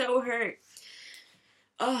was so hurt.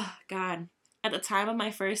 Oh, God. At the time of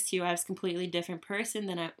my first 2, I was a completely different person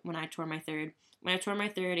than when I tore my 3rd. When I tore my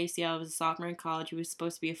 3rd ACL, I was a sophomore in college who was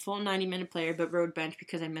supposed to be a full 90-minute player but rode bench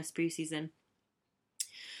because I missed preseason.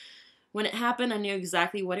 When it happened, I knew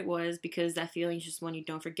exactly what it was because that feeling is just one you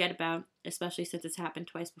don't forget about, especially since it's happened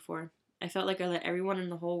twice before. I felt like I let everyone in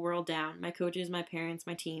the whole world down, my coaches, my parents,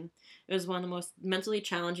 my team. It was one of the most mentally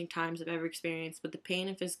challenging times I've ever experienced, but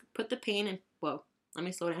put the pain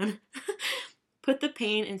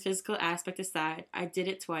and physical aspect aside. I did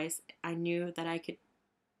it twice. I knew that I could...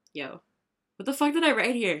 What the fuck did I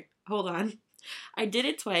write here? Hold on. I did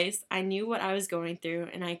it twice. I knew what I was going through,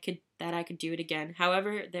 and I could do it again.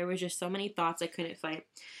 However, there was just so many thoughts I couldn't fight.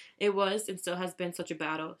 It was and still has been such a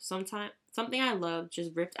battle. Something I loved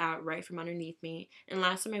just ripped out right from underneath me, and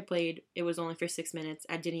last time I played, it was only for 6 minutes.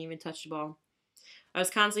 I didn't even touch the ball. I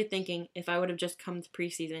was constantly thinking, if I would have just come to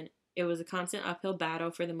preseason, it was a constant uphill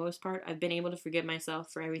battle for the most part. I've been able to forgive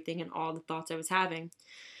myself for everything and all the thoughts I was having.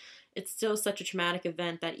 It's still such a traumatic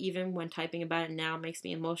event that even when typing about it now makes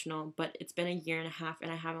me emotional, but it's been a year and a half and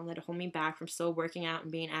I haven't let it hold me back from still working out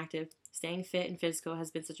and being active. Staying fit and physical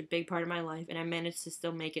has been such a big part of my life, and I managed to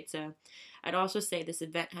still make it so. I'd also say this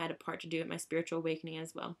event had a part to do with my spiritual awakening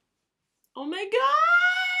as well. Oh my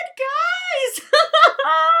God, guys!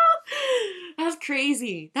 That's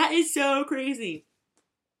crazy. That is so crazy.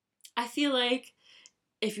 I feel like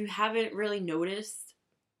if you haven't really noticed,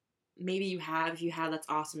 maybe you have. If you have, that's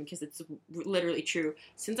awesome because it's literally true.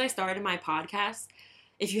 Since I started my podcast,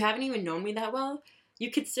 if you haven't even known me that well, you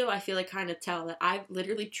could still, I feel like, kind of tell that I've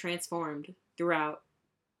literally transformed throughout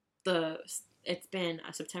it's been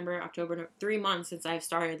September, October, 3 months since I've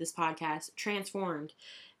started this podcast, transformed.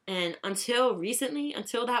 And until recently,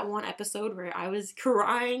 until that one episode where I was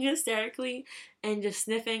crying hysterically and just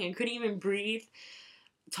sniffing and couldn't even breathe,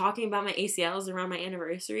 talking about my ACLs around my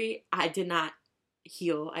anniversary, I did not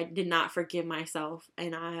heal. I did not forgive myself.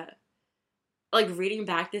 And reading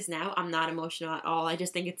back this now, I'm not emotional at all. I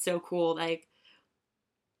just think it's so cool. Like,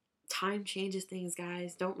 time changes things,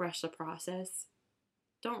 guys. Don't rush the process.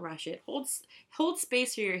 Don't rush it. Hold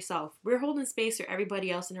space for yourself. We're holding space for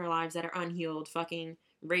everybody else in our lives that are unhealed, fucking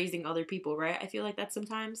raising other people, right? I feel like that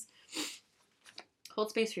sometimes.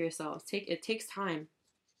 Hold space for yourself. It takes time.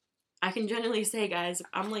 I can genuinely say, guys,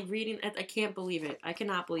 I'm like reading, I can't believe it. I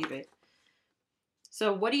cannot believe it.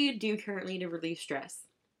 So what do you do currently to relieve stress?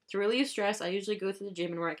 To relieve stress, I usually go to the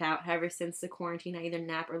gym and work out. However, since the quarantine, I either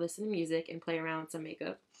nap or listen to music and play around with some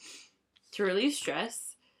makeup. To relieve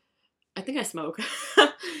stress, I think I smoke.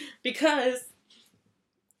 Because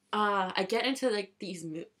I get into like these,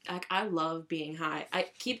 like, I love being high. I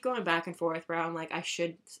keep going back and forth where I'm like, I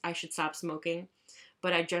should stop smoking.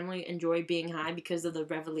 But I generally enjoy being high because of the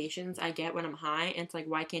revelations I get when I'm high. And it's like,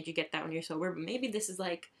 why can't you get that when you're sober? But maybe this is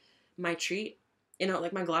like my treat,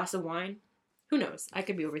 like my glass of wine. Who knows? I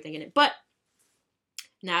could be overthinking it. But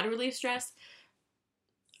now to relieve stress,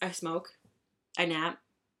 I smoke, I nap,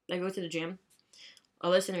 I go to the gym, I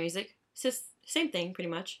listen to music. It's just same thing, pretty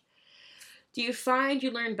much. Do you find you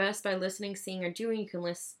learn best by listening, seeing, or doing?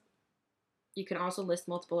 You can also list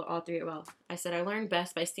multiple or all 3 well. I said I learn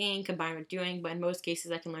best by seeing combined with doing, but in most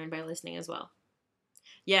cases I can learn by listening as well.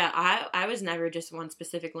 Yeah, I was never just one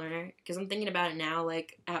specific learner, because I'm thinking about it now,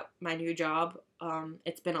 like, at my new job,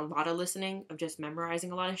 it's been a lot of listening, of just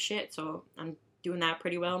memorizing a lot of shit, so I'm doing that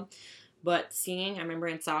pretty well. But seeing, I remember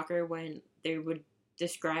in soccer when they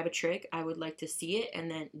describe a trick, I would like to see it and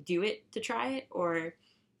then do it to try it. Or,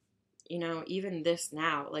 you know, even this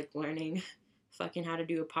now, like learning fucking how to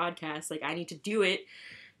do a podcast, like I need to do it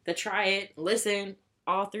to try it, listen,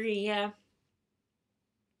 all three. Yeah,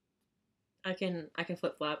 I can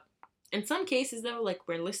flip flop. In some cases though, like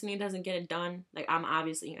where listening doesn't get it done, like I'm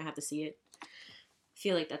obviously gonna have to see it. I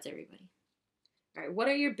feel like that's everybody. All right, what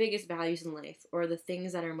are your biggest values in life, or the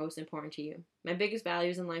things that are most important to you? My biggest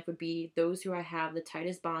values in life would be those who I have the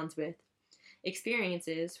tightest bonds with,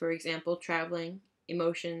 experiences, for example, traveling,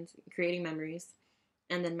 emotions, creating memories,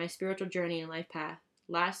 and then my spiritual journey and life path.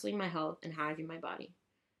 Lastly, my health and how I view my body.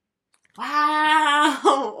 Wow!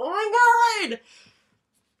 Oh my god!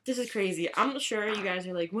 This is crazy. I'm sure you guys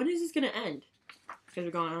are like, when is this gonna end? Because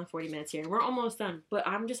we're going on 40 minutes here. We're almost done. But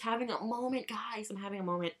I'm just having a moment, guys. I'm having a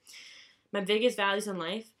moment. My biggest values in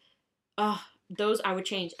life, those I would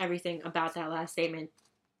change everything about that last statement.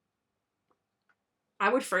 I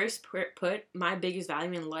would first put my biggest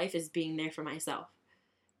value in life as being there for myself.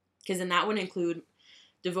 Because then that would include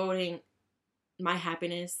devoting my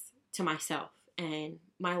happiness to myself and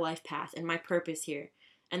my life path and my purpose here.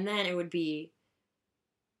 And then it would be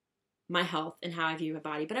my health and how I view my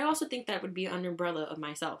body. But I also think that would be an umbrella of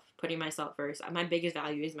myself, putting myself first. My biggest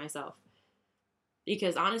value is myself.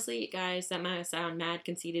 Because honestly, guys, that might sound mad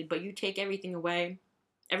conceited, but you take everything away,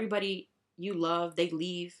 everybody you love, they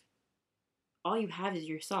leave. All you have is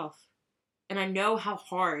yourself. And I know how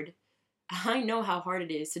hard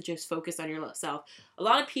it is to just focus on yourself. A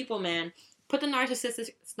lot of people, man, put the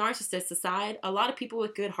narcissist aside. A lot of people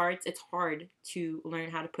with good hearts, it's hard to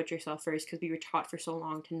learn how to put yourself first because we were taught for so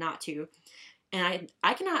long to not to. And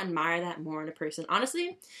I cannot admire that more in a person.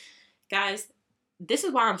 Honestly, guys, this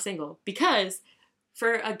is why I'm single. Because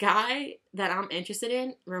for a guy that I'm interested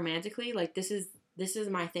in romantically, like this is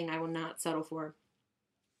my thing. I will not settle for.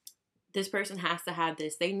 This person has to have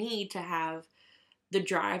this. They need to have the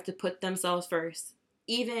drive to put themselves first,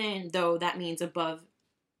 even though that means above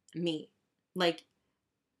me. Like,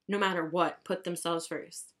 no matter what, put themselves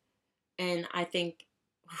first. And I think,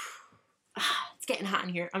 it's getting hot in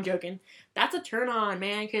here. I'm joking. That's a turn on,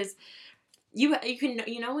 man, because you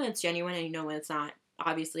know when it's genuine and you know when it's not.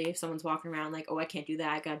 Obviously, if someone's walking around like, oh, I can't do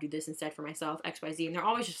that, I gotta do this instead for myself, XYZ, and they're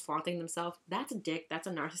always just flaunting themselves, that's a dick, that's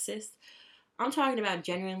a narcissist. I'm talking about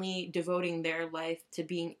genuinely devoting their life to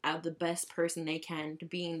being the best person they can, to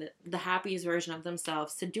being the happiest version of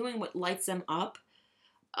themselves, to doing what lights them up.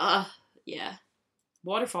 Yeah.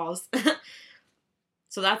 Waterfalls.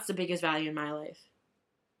 So that's the biggest value in my life,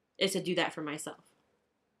 is to do that for myself.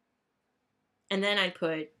 And then I'd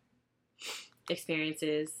put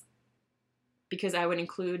experiences, because I would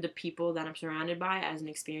include the people that I'm surrounded by as an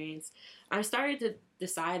experience. I started to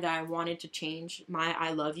decide that I wanted to change my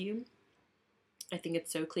I love you. I think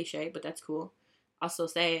it's so cliche, but that's cool. I'll still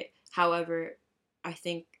say it. However, I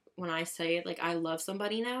think when I say it, like I love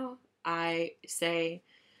somebody now, I say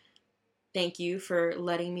thank you for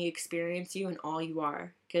letting me experience you and all you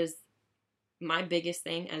are. Because my biggest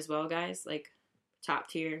thing as well, guys, like top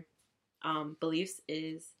tier beliefs,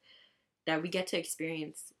 is that we get to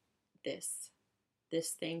experience this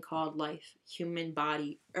thing called life, human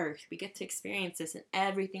body, earth. We get to experience this and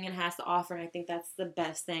everything it has to offer. And I think that's the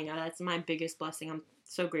best thing. That's my biggest blessing. I'm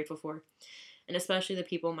so grateful for. And especially the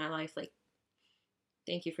people in my life. Like,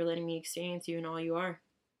 thank you for letting me experience you and all you are.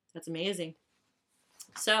 That's amazing.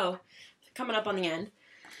 So, coming up on the end.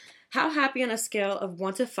 How happy on a scale of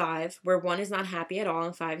 1 to 5, where 1 is not happy at all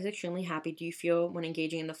and 5 is extremely happy, do you feel when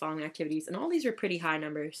engaging in the following activities? And all these are pretty high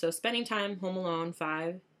numbers. So spending time home alone,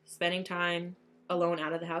 5. Spending time alone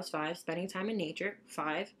out of the house, 5. Spending time in nature,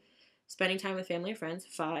 5. Spending time with family and friends,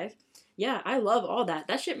 5. Yeah, I love all that.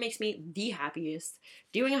 That shit makes me the happiest.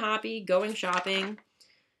 Doing a hobby, going shopping,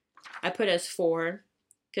 I put as 4.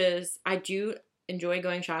 Because I do enjoy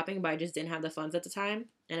going shopping, but I just didn't have the funds at the time.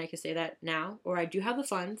 And I can say that now. Or I do have the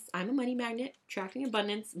funds. I'm a money magnet, attracting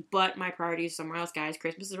abundance, but my priority is somewhere else, guys.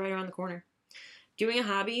 Christmas is right around the corner. Doing a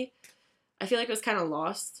hobby, I feel like I was kind of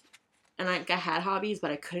lost. And I had hobbies,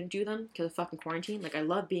 but I couldn't do them because of fucking quarantine. Like, I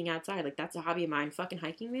love being outside. Like, that's a hobby of mine. Fucking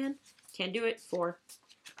hiking, man. Can't do it. 4.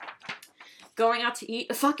 Going out to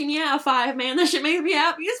eat, fucking yeah, 5, man. That shit makes me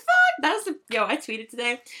happy as fuck. I tweeted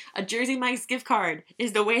today, a Jersey Mike's gift card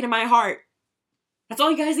is the way to my heart. That's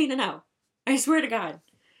all you guys need to know. I swear to God.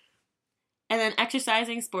 And then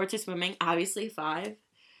exercising, sports, or swimming, obviously 5.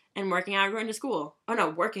 And working out or going to school. Oh no,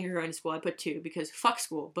 working or going to school, I put 2 because fuck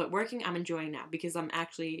school. But working, I'm enjoying now because I'm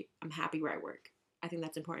happy where I work. I think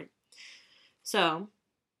that's important. So,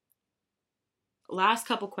 last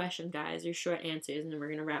couple questions, guys. Your short answers, and then we're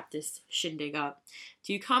going to wrap this shindig up.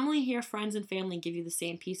 Do you commonly hear friends and family give you the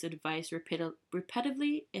same piece of advice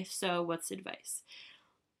repetitively? If so, what's the advice?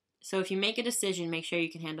 So if you make a decision, make sure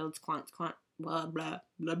you can handle its blah, blah,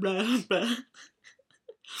 blah, blah, blah.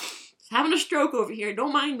 Having a stroke over here.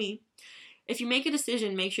 Don't mind me. If you make a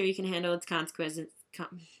decision, make sure you can handle its consequences.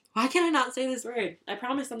 Why can I not say this word? I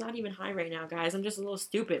promise I'm not even high right now, guys. I'm just a little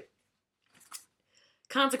stupid.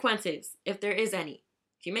 Consequences, if there is any.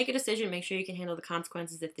 If you make a decision, make sure you can handle the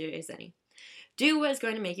consequences if there is any. Do what is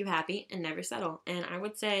going to make you happy and never settle. And I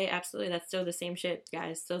would say, absolutely, that's still the same shit,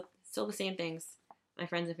 guys. Still the same things my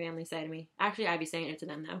friends and family say to me. Actually, I'd be saying it to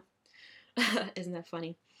them, though. Isn't that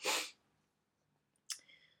funny?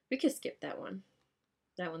 We could skip that one.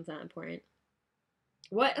 That one's not important.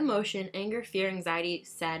 What emotion, anger, fear, anxiety,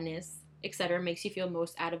 sadness, etc., makes you feel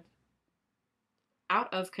most out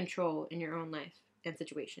of control in your own life and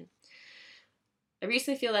situation? I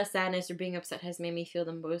recently feel that sadness or being upset has made me feel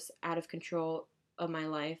the most out of control of my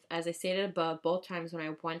life. As I stated above, both times when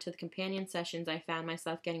I went to the companion sessions, I found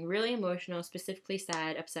myself getting really emotional, specifically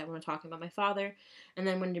sad, upset when I'm talking about my father. And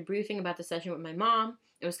then when debriefing about the session with my mom,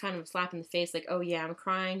 it was kind of a slap in the face, like, oh yeah, I'm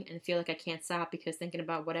crying and I feel like I can't stop because thinking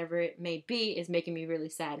about whatever it may be is making me really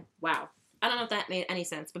sad. Wow. I don't know if that made any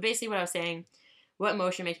sense, but basically what I was saying, what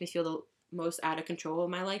emotion makes me feel the most out of control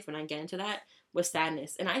of my life when I get into that was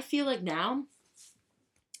sadness. And I feel like now,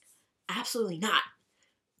 absolutely not.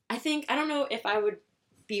 I don't know if I would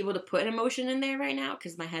be able to put an emotion in there right now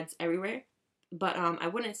because my head's everywhere, but I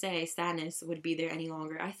wouldn't say sadness would be there any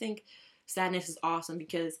longer. I think sadness is awesome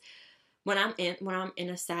because when I'm in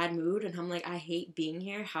a sad mood and I'm like, I hate being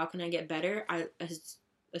here, how can I get better? I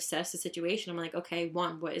assess the situation. I'm like, okay,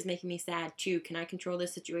 1, what is making me sad? 2, can I control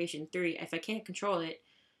this situation? 3, if I can't control it,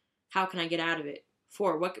 how can I get out of it?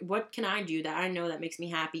 4, what can I do that I know that makes me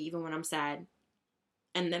happy even when I'm sad?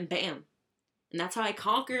 And then bam. And that's how I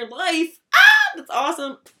conquer life. Ah, that's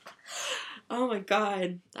awesome. Oh my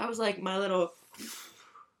God. That was like my little,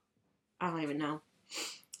 I don't even know.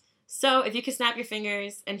 So if you could snap your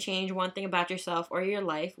fingers and change one thing about yourself or your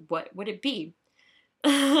life, what would it be?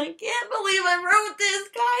 I can't believe I wrote this,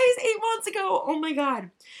 guys, 8 months ago. Oh my God.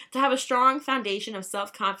 To have a strong foundation of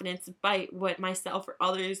self-confidence despite what myself or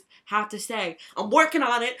others have to say. I'm working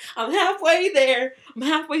on it. I'm halfway there. I'm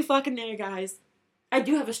halfway fucking there, guys. I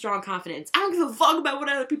do have a strong confidence. I don't give a fuck about what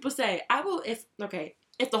other people say.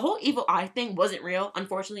 If the whole evil eye thing wasn't real,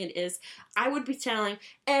 unfortunately it is, I would be telling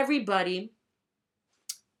everybody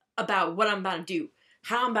about what I'm about to do.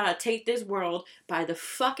 How I'm about to take this world by the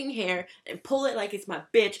fucking hair and pull it like it's my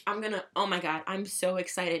bitch. Oh my God, I'm so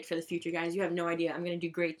excited for the future, guys. You have no idea. I'm gonna do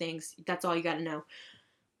great things. That's all you gotta know.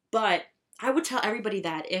 But I would tell everybody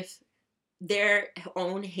that if their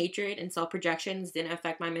own hatred and self-projections didn't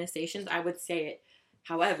affect my manifestations, I would say it.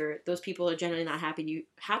 However, those people are generally not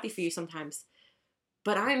happy for you sometimes.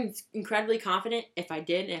 But I'm incredibly confident if I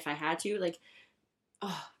did and if I had to, like,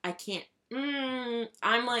 oh, I can't.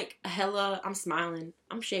 I'm like, I'm smiling.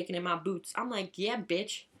 I'm shaking in my boots. I'm like, yeah,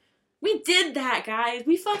 bitch. We did that, guys.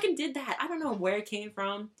 We fucking did that. I don't know where it came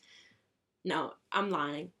from. No, I'm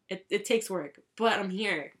lying. It takes work. But I'm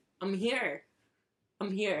here. I'm here.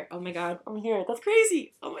 Oh my God. I'm here. That's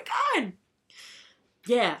crazy. Oh my God.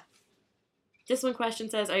 Yeah. This one question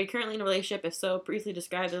says, are you currently in a relationship? If so, briefly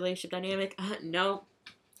describe the relationship dynamic. No.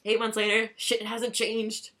 8 months later, shit hasn't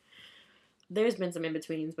changed. There's been some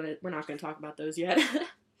in-betweens, but we're not going to talk about those yet.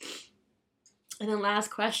 And then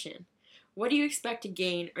last question. What do you expect to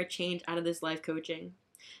gain or change out of this life coaching?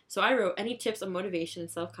 So I wrote, any tips on motivation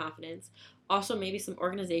and self-confidence. Also, maybe some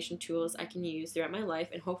organization tools I can use throughout my life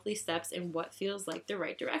and hopefully steps in what feels like the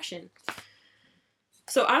right direction.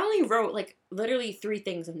 So I only wrote, like, literally 3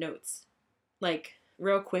 things of notes. Like,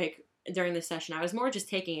 real quick during the session. I was more just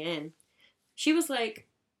taking it in. She was like,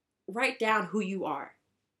 write down who you are.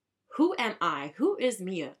 Who am I? Who is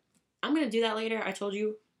Mia? I'm going to do that later. I told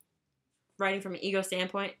you, writing from an ego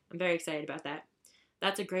standpoint, I'm very excited about that.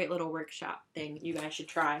 That's a great little workshop thing you guys should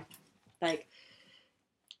try. Like,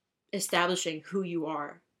 establishing who you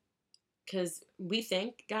are. Because we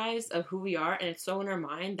think, guys, of who we are, and it's so in our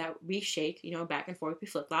mind that we shake, back and forth, we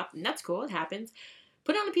flip-flop, and that's cool, it happens.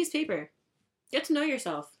 Put it on a piece of paper. Get to know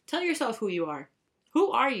yourself. Tell yourself who you are.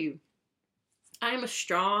 Who are you? I am a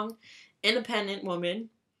strong, independent woman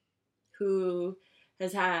who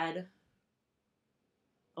has had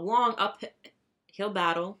a long uphill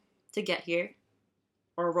battle to get here,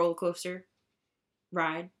 or a roller coaster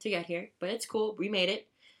ride to get here, but it's cool. We made it.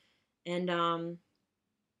 And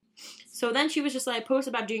so then she was just like, post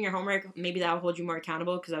about doing your homework. Maybe that will hold you more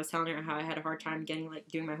accountable, because I was telling her how I had a hard time doing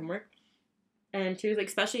my homework. And she was like,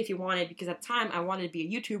 especially if you wanted, because at the time I wanted to be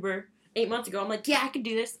a YouTuber 8 months ago. I'm like, yeah, I can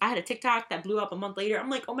do this. I had a TikTok that blew up a month later. I'm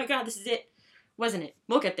like, oh my God, this is it. Wasn't it?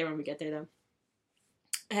 We'll get there when we get there, though.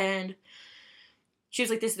 And she was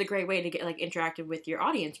like, this is a great way to get, like, interactive with your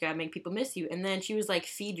audience. You gotta make people miss you. And then she was like,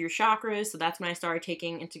 feed your chakras. So that's when I started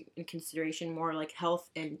taking into consideration more, like, health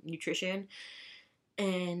and nutrition.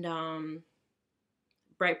 And,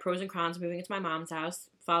 write pros and cons moving into my mom's house.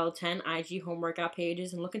 Follow 10 IG home workout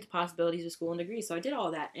pages and look into possibilities of school and degrees. So I did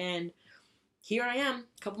all that. And here I am,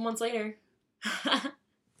 a couple months later.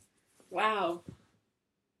 Wow.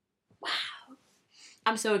 Wow.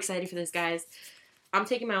 I'm so excited for this, guys. I'm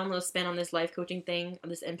taking my own little spin on this life coaching thing, on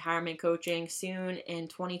this empowerment coaching soon in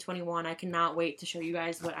 2021. I cannot wait to show you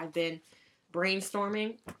guys what I've been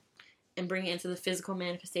brainstorming and bring it into the physical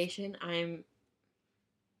manifestation. I'm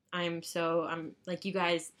like, you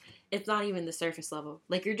guys, it's not even the surface level.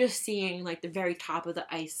 Like, you're just seeing, like, the very top of the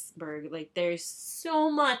iceberg. Like, there's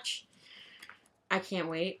so much. I can't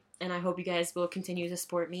wait. And I hope you guys will continue to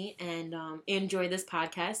support me and enjoy this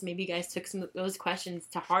podcast. Maybe you guys took some of those questions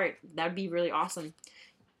to heart. That would be really awesome.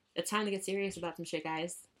 It's time to get serious about some shit,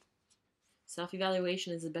 guys.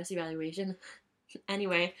 Self-evaluation is the best evaluation.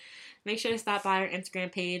 Anyway, make sure to stop by our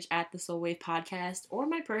Instagram page at the Soul Wave Podcast, or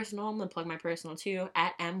my personal. I'm going to plug my personal too,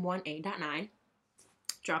 at m1a.9.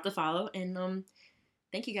 Drop the follow, and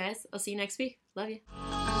thank you guys. I'll see you next week. Love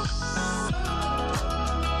you.